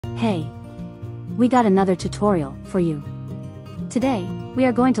Hey! We got another tutorial for you. Today, we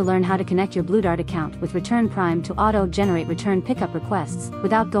are going to learn how to connect your Bluedart account with Return Prime to auto-generate return pickup requests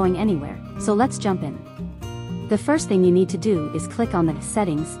without going anywhere, so let's jump in. The first thing you need to do is click on the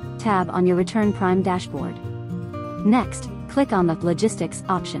Settings tab on your Return Prime dashboard. Next, click on the Logistics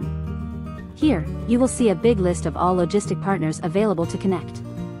option. Here, you will see a big list of all logistic partners available to connect.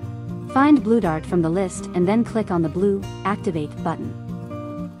 Find Bluedart from the list and then click on the blue Activate button.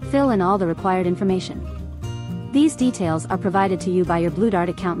 Fill in all the required information. These details are provided to you by your Bluedart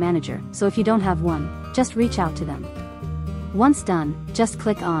account manager, so if you don't have one, just reach out to them. Once done, just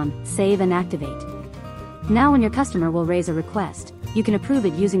click on Save and Activate. Now when your customer will raise a request, you can approve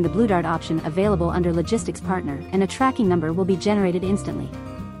it using the Bluedart option available under Logistics Partner, and a tracking number will be generated instantly.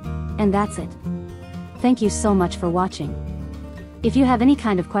 And that's it. Thank you so much for watching. If you have any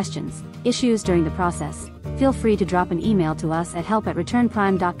kind of questions, issues during the process, feel free to drop an email to us at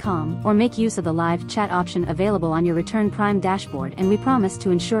help@returnprime.com or make use of the live chat option available on your Return Prime dashboard, and we promise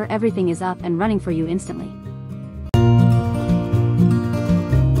to ensure everything is up and running for you instantly.